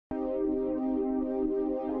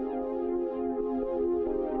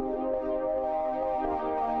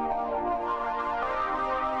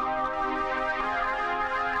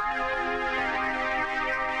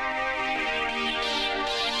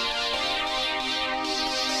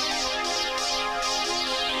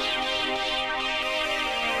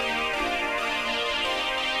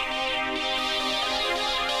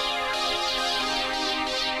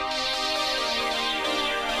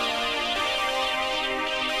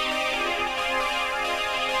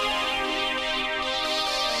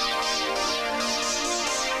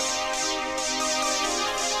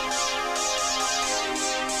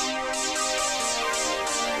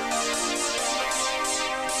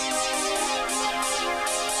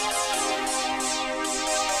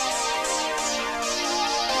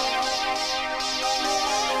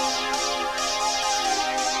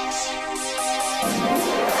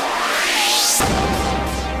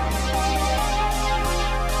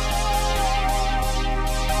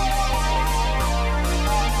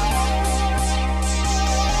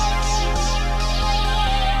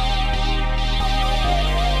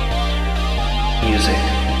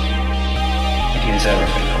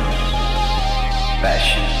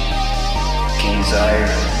passion, keen desire,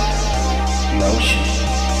 emotion.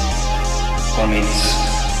 For me it's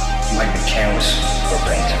like the canvas for a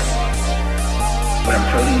painter. When I'm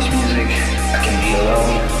producing music, I can be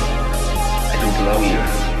alone, I do blow here,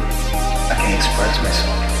 I can express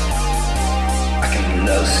myself, I can be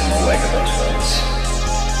lost in my about words.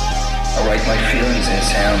 I write my feelings in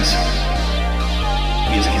sounds.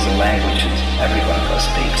 Music is a language that every one of us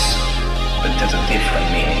speaks, but there's a different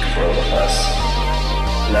meaning for all of us.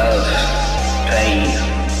 Love, pain,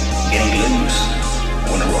 getting loose,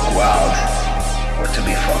 wanna rock wild, or to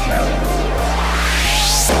be fucked now.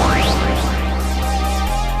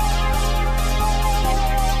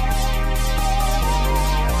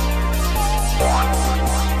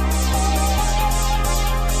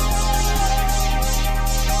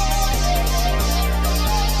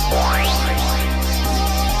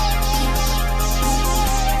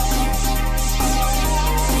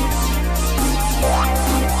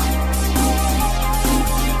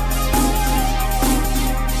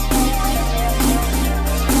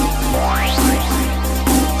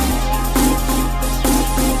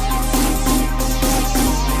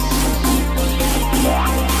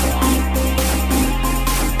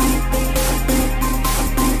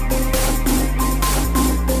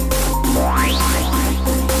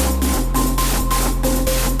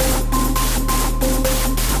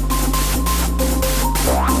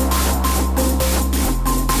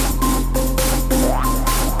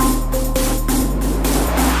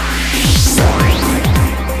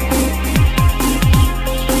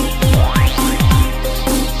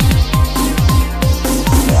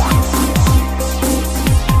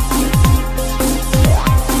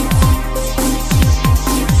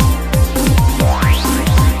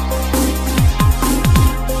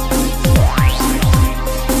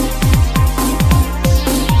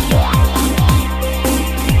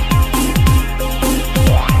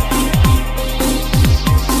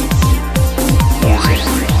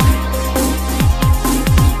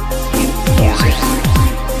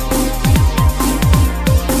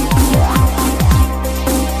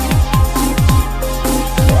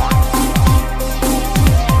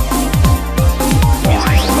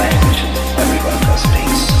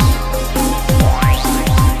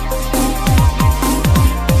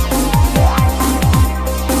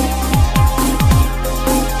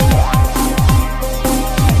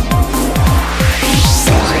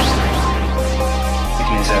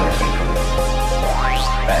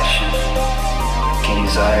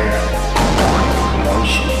 Desire,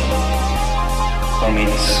 emotion. For me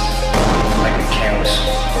it's like a canvas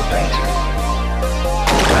for a painter.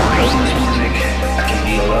 When I produce music, I can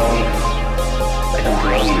be alone, I do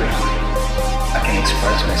blow here, I can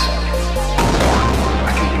express myself,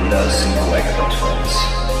 I can be lost in the wake of those words.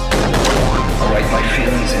 I write my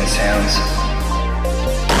feelings in sounds.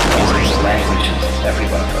 Music is a language that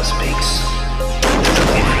every one of us speaks. There's a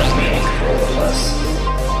different meaning for all of us.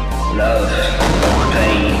 Love,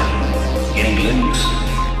 pain, getting loose,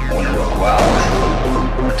 wanna rock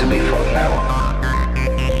wild, or to be fucked now.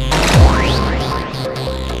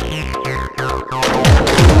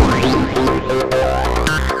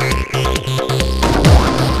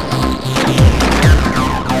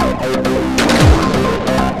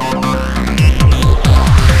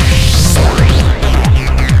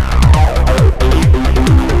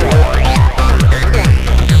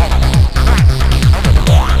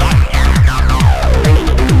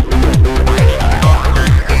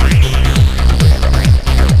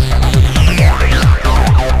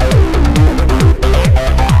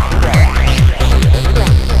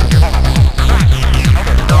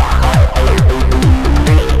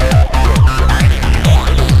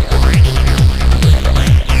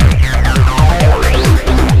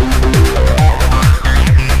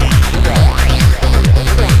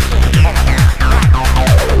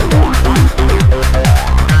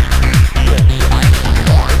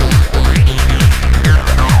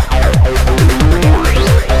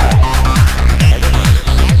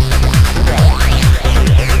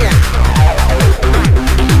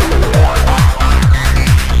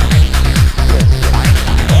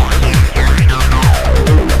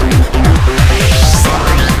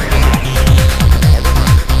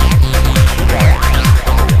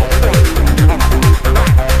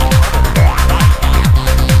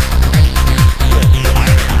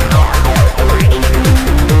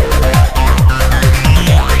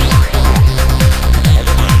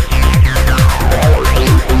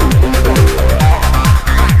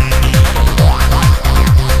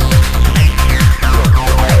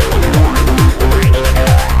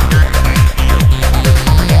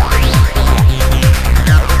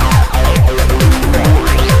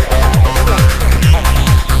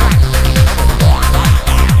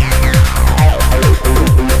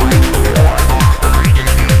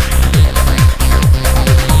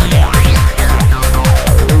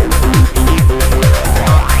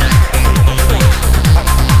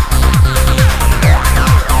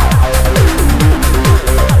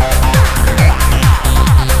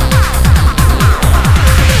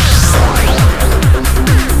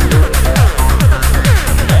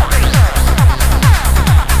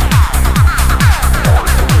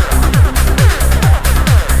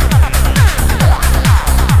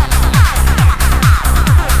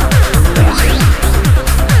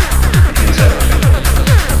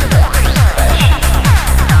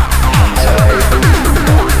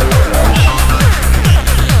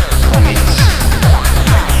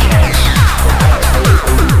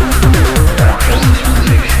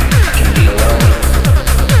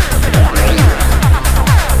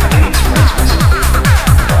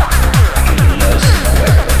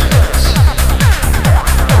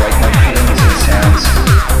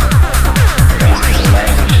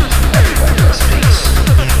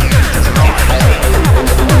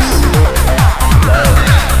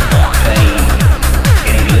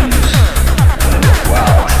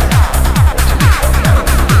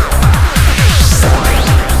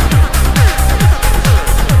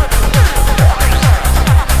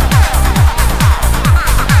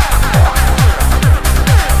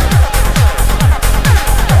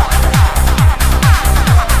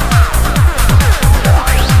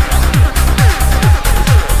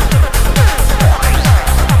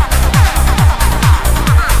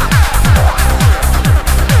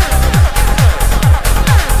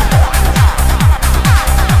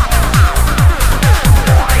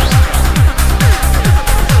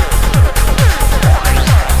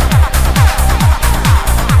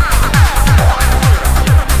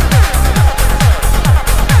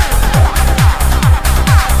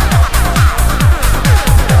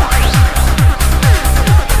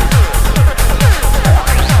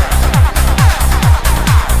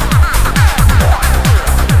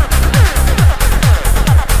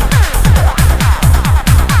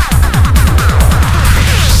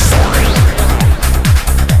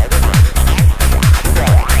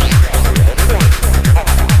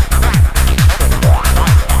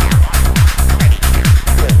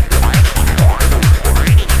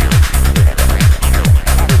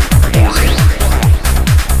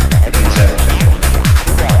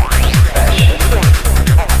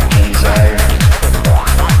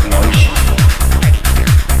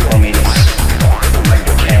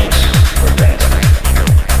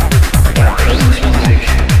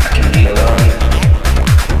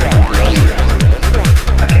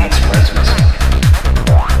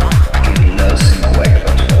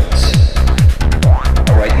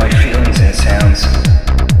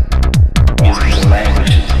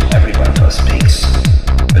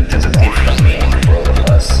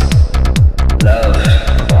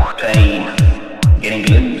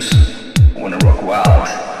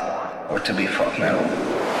 fuck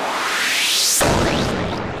metal.